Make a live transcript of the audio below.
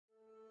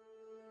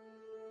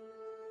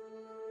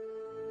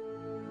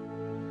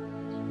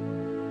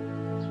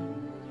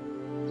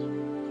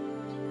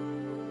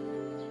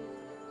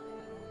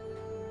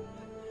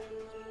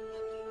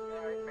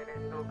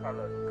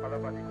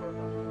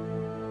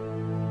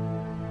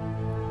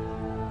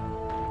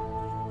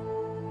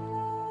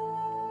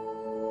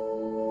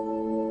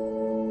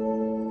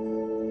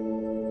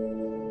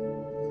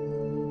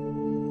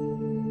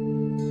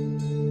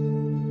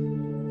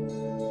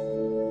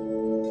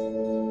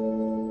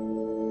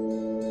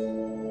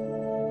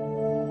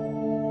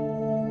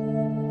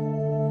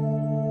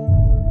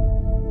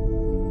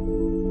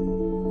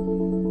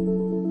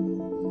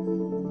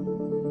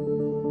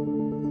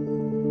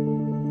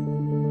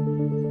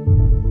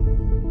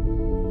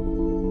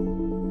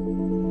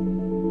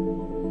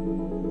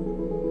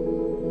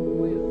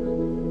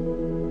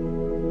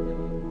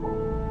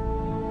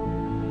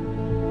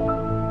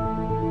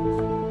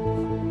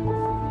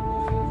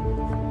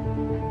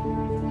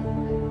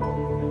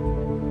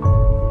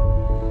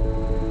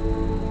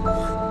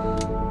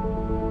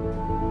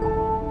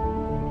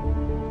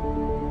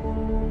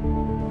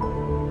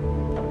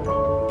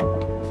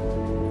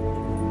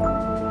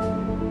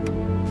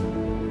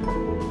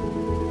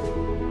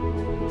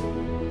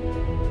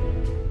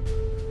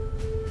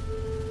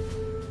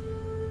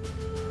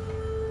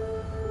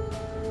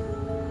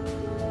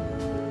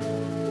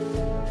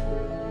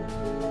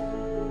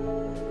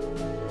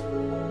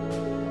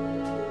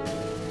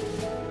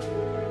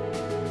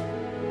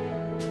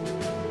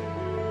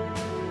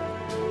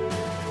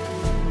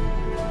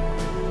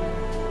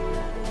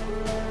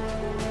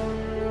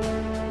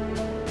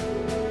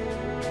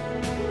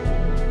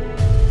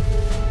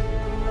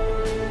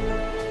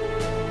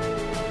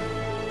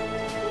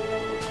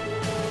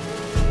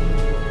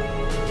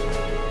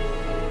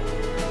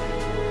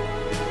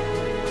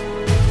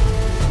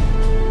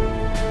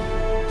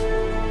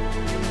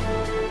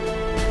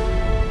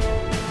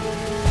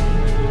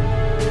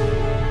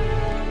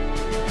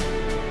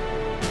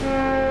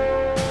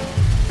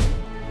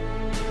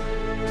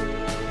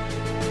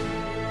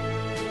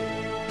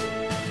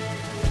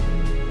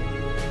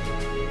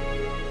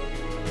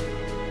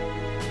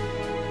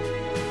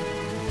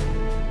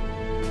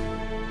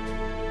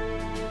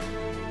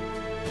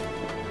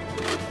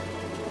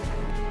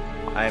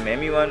I am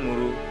ME1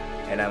 Muru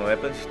and I'm a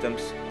weapon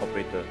systems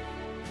operator.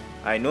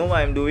 I know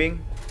what I'm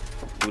doing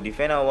to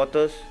defend our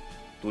waters,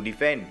 to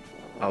defend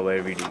our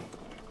everyday.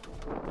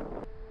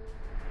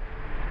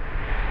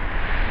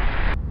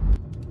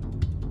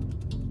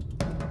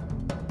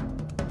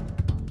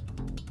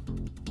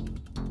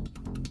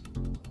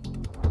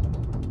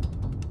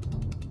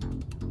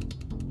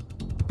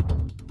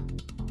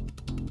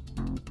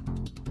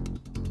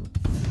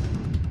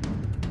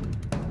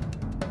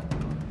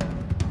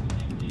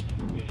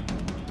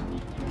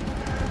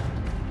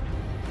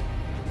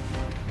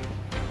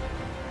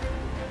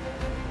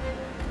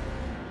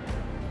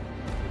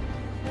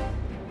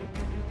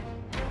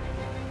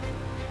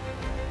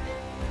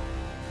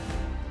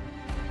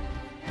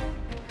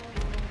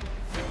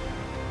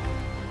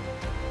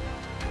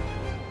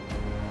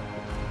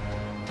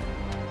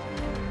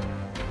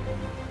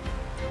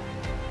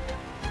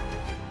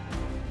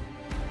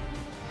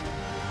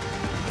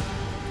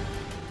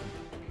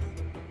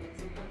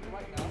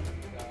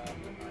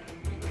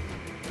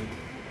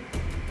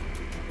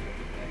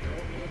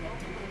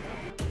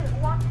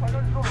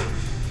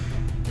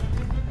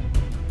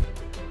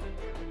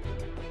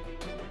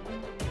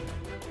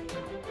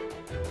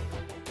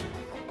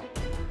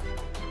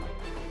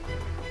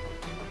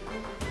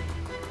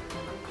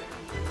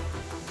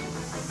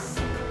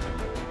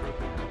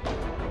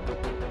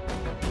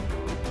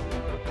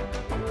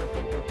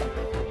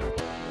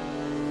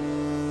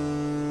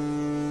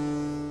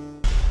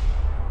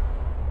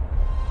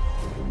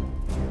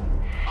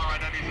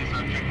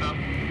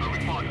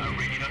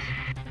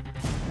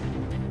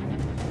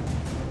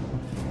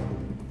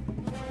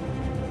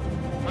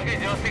 Okay,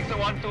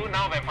 0612,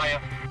 now Vampire.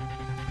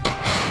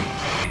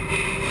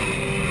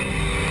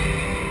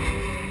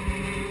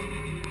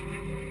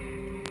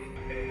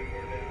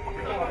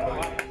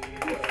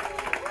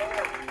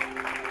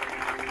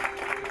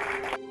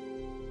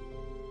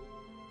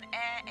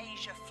 Air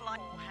Asia flight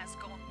has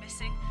gone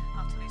missing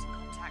after losing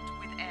contact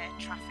with air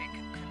traffic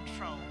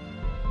control.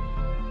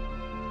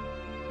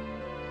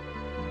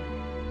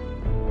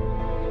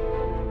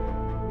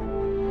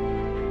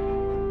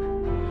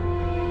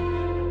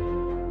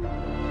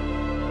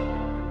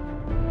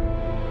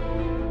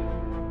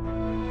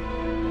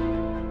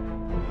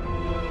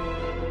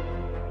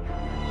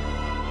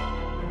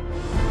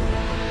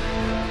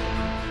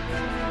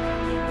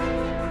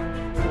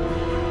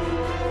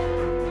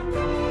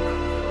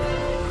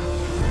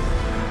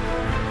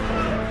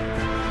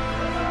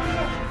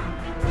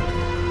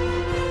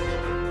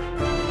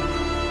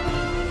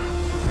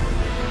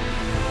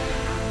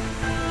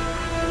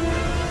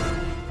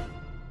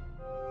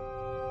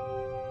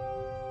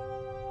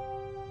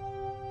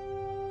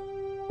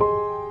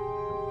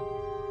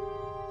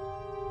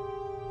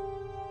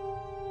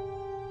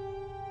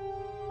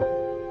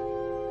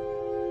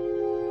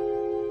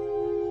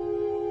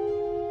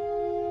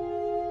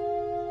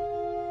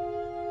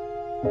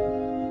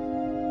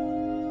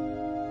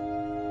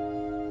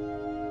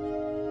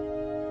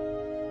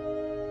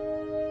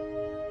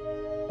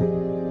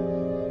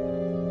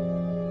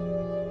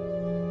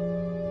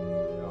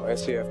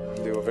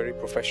 SAF, they were very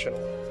professional.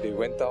 They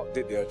went out,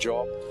 did their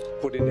job,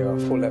 put in their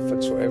full effort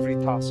to every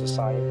task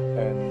assigned,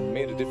 and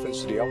made a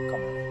difference to the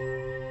outcome.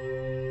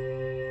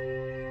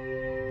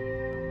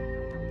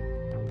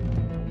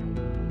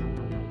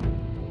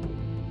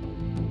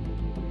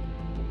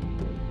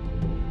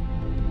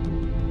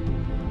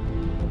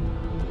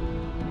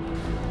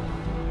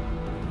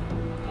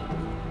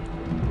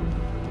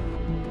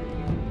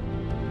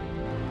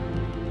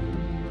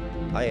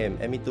 I am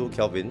ME2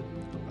 Kelvin.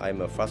 I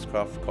am a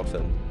Fastcraft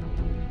coxswain.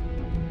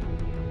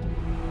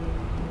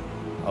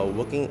 Our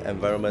working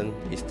environment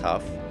is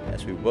tough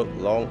as we work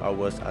long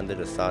hours under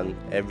the sun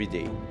every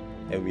day,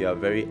 and we are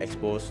very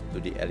exposed to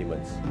the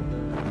elements.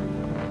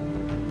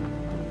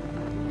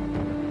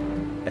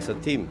 As a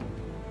team,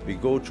 we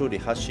go through the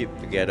hardship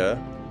together,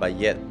 but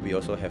yet we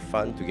also have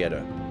fun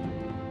together.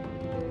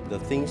 The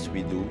things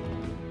we do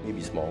may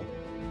be small,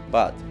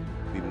 but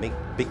we make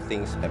big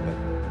things happen.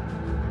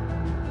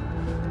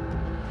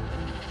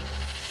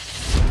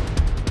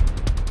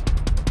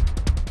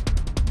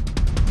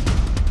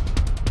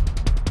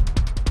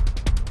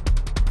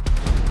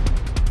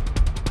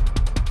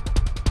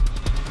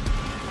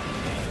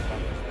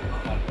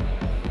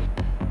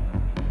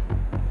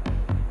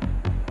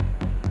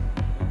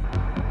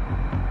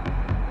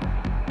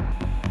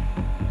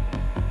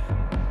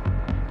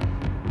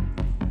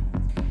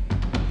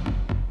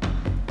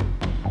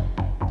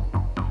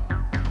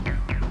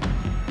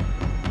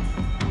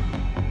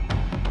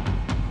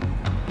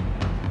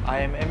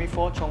 I am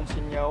ME4 Chong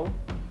Sin Yao.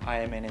 I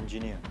am an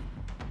engineer.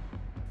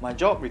 My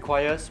job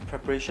requires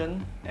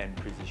preparation and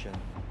precision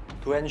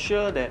to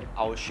ensure that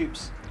our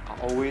ships are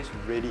always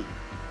ready,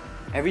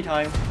 every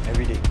time,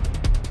 every day.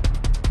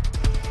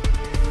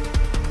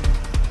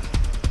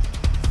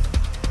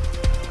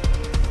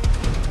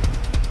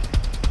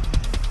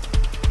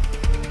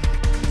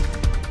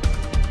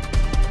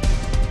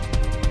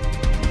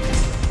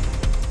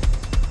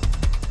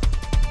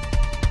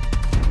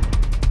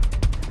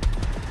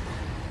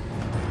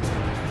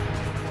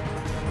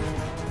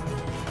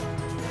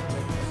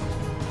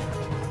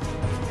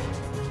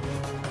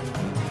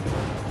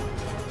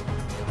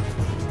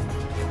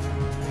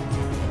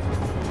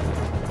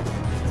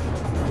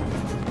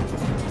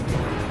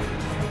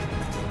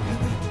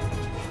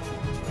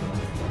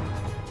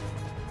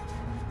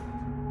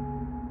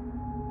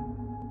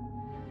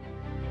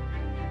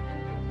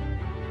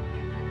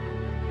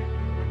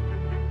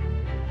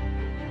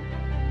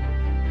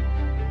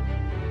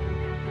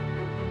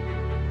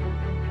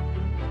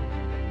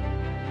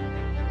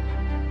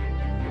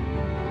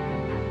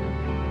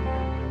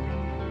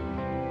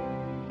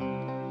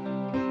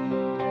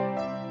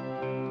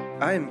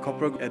 I am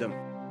Corporal Adam.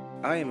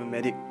 I am a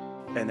medic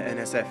and an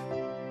NSF.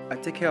 I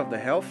take care of the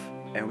health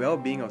and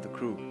well-being of the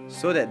crew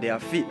so that they are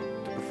fit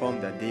to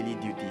perform their daily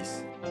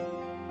duties.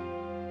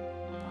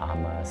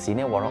 I'm a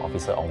Senior Warrant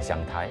Officer Ong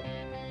Xiang Tai.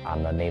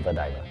 I'm a naval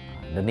diver.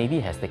 The Navy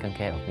has taken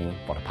care of me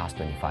for the past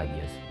 25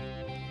 years.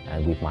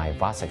 And with my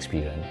vast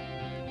experience,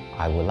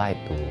 I would like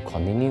to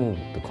continue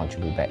to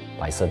contribute back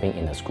by serving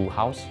in the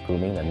schoolhouse,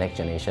 grooming the next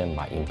generation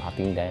by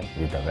imparting them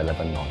with the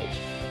relevant knowledge.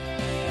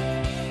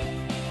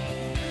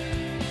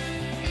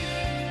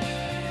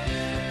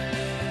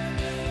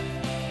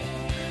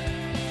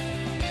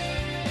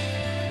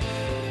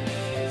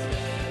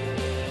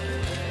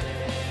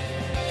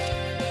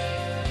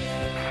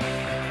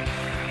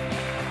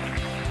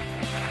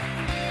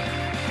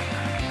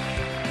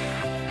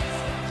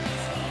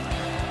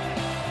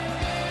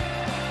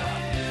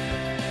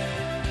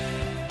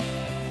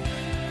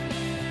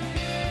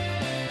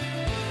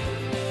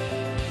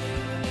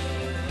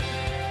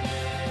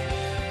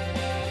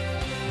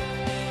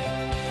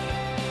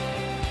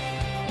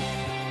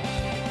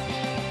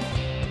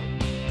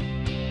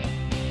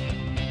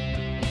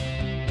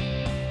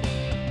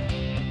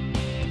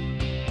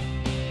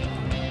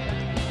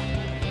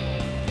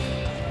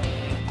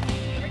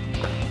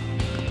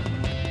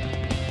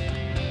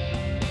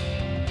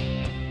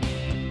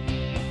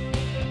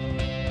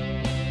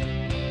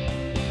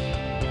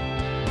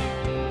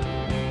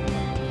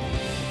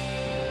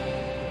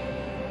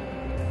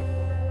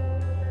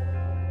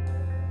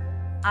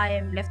 I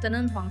am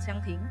Lieutenant Huang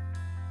Xiangting.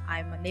 I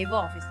am a naval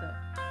officer.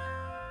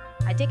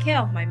 I take care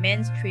of my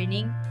men's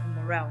training and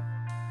morale.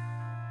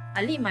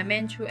 I lead my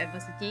men through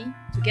adversity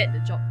to get the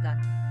job done.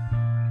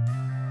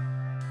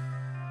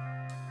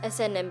 As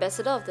an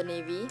ambassador of the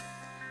Navy,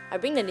 I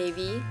bring the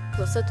Navy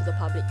closer to the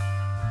public.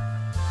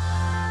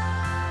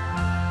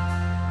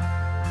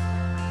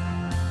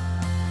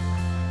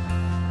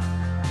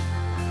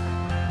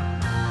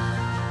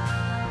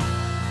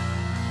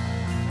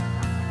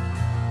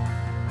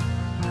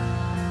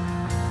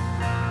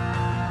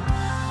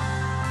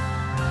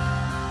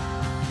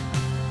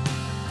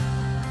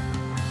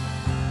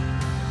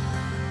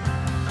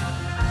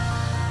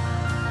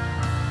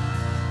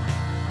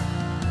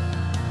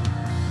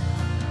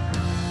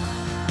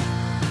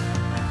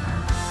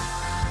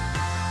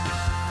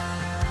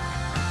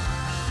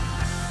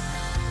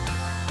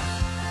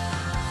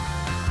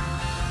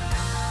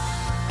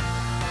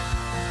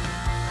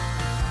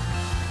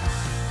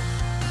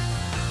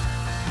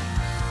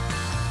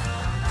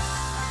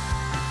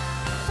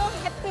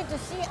 To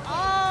see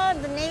all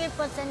the Navy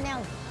personnel.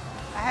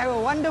 I have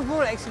a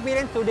wonderful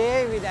experience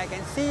today with I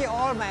can see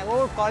all my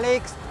old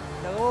colleagues,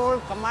 the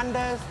old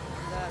commanders,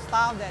 the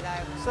staff that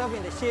I served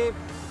in the ship.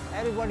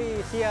 Everybody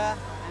is here.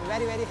 I'm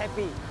very, very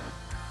happy.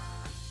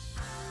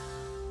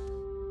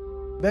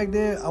 Back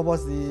there, I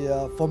was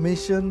the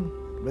Formation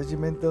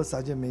Regimental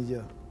Sergeant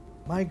Major.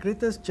 My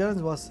greatest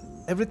challenge was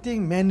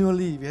everything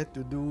manually we had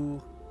to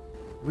do.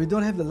 We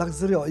don't have the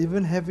luxury of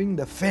even having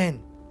the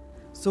fan.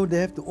 So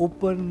they have to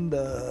open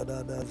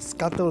the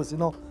scuttles,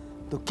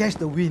 to catch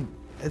the wind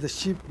as the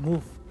ship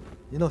move,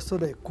 so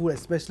they're cool,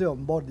 especially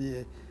on board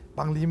the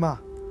Panglima.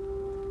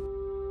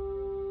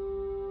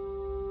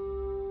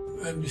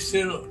 When we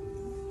sailed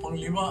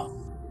Panglima,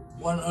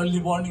 one early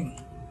morning,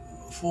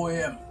 4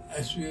 a.m.,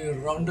 as we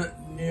rounded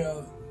near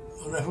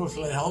Raffles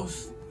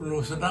Lighthouse,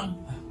 Pulau Sedang,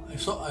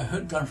 I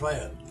heard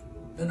gunfire.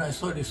 Then I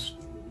saw this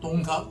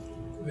tongkap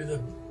with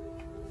an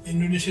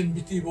Indonesian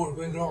BT boat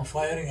going around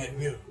firing at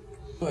will.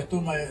 So I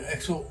told my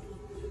XO,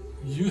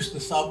 use the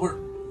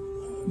starboard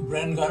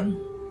brand gun,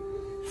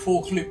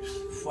 4 clips,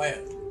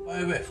 fire.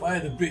 Fire where? Fire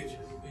the bridge.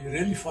 He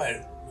really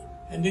fired.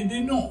 And they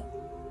didn't know.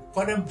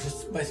 Caught them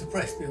by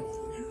surprise.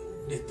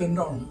 They turned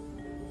down.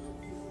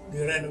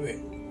 They ran away.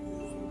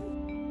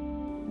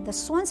 The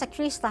Swans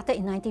actually started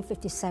in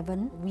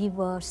 1957. We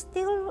were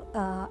still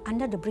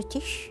under the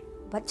British,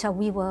 but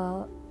we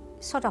were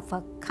sort of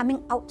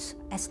coming out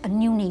as a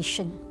new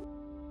nation.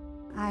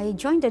 I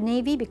joined the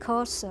Navy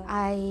because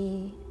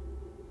I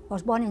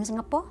was born in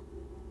Singapore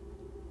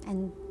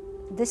and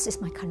this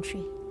is my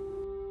country.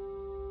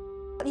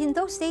 In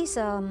those days,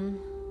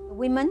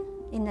 women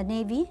in the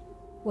Navy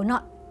were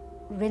not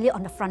really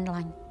on the front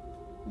line.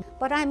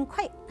 But I'm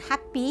quite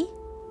happy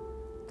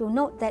to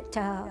note that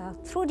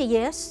through the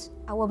years,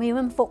 our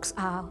women folks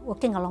are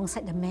working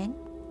alongside the men,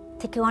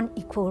 taking on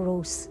equal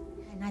roles.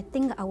 And I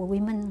think our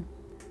women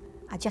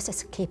are just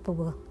as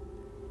capable.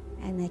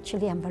 And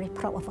actually, I'm very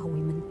proud of our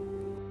women.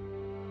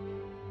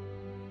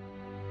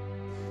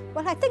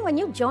 Well, I think when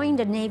you join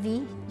the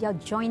Navy, you're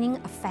joining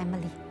a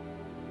family.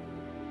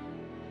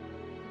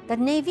 The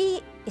Navy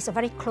is a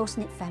very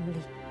close-knit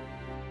family.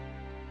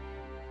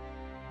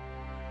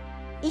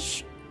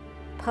 Each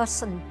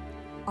person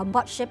on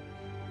board ship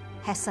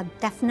has a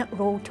definite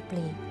role to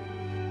play.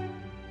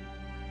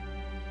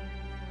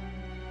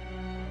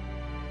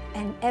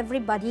 And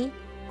everybody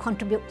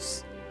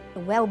contributes to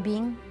the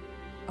well-being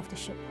of the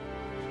ship.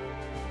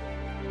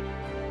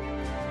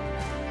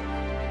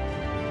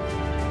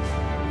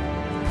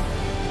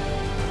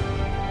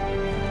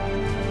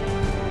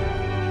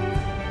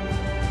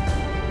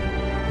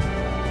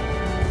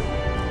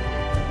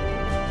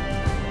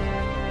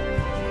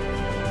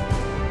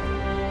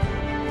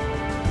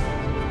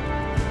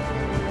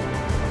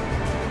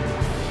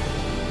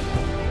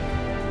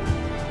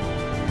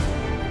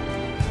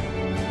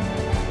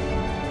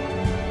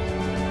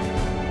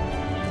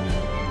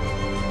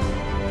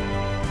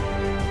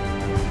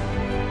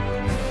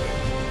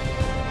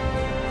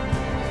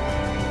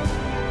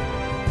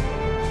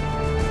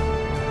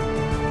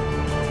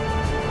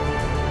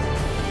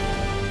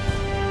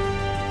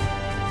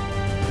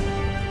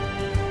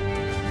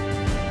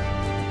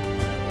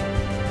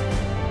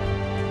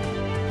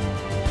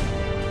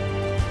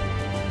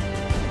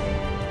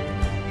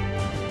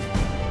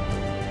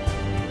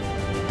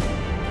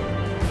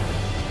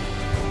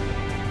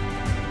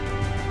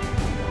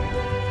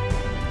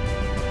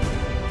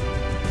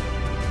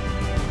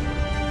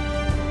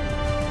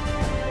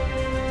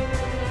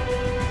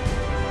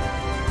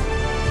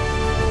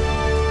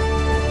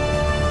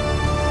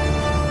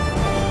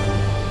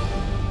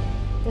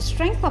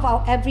 strength of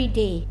our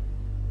everyday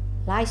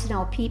lies in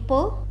our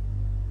people,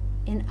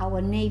 in our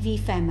Navy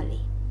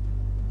family.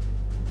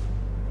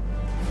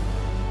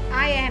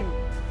 I am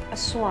a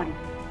swan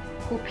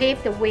who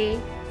paved the way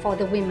for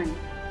the women.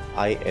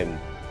 I am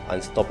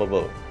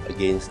unstoppable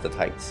against the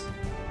tides.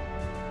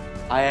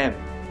 I am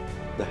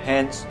the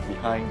hands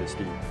behind the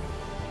steam.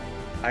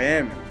 I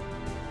am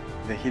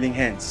the healing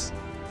hands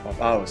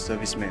of our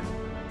servicemen.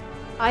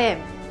 I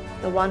am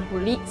the one who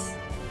leads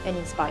and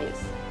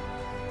inspires.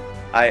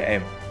 I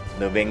am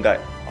the vanguard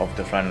of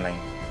the front line.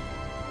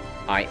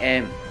 I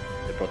am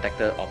the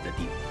protector of the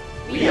deep.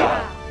 We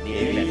are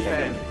Navy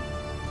family,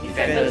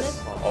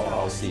 defenders of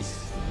our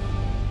seas.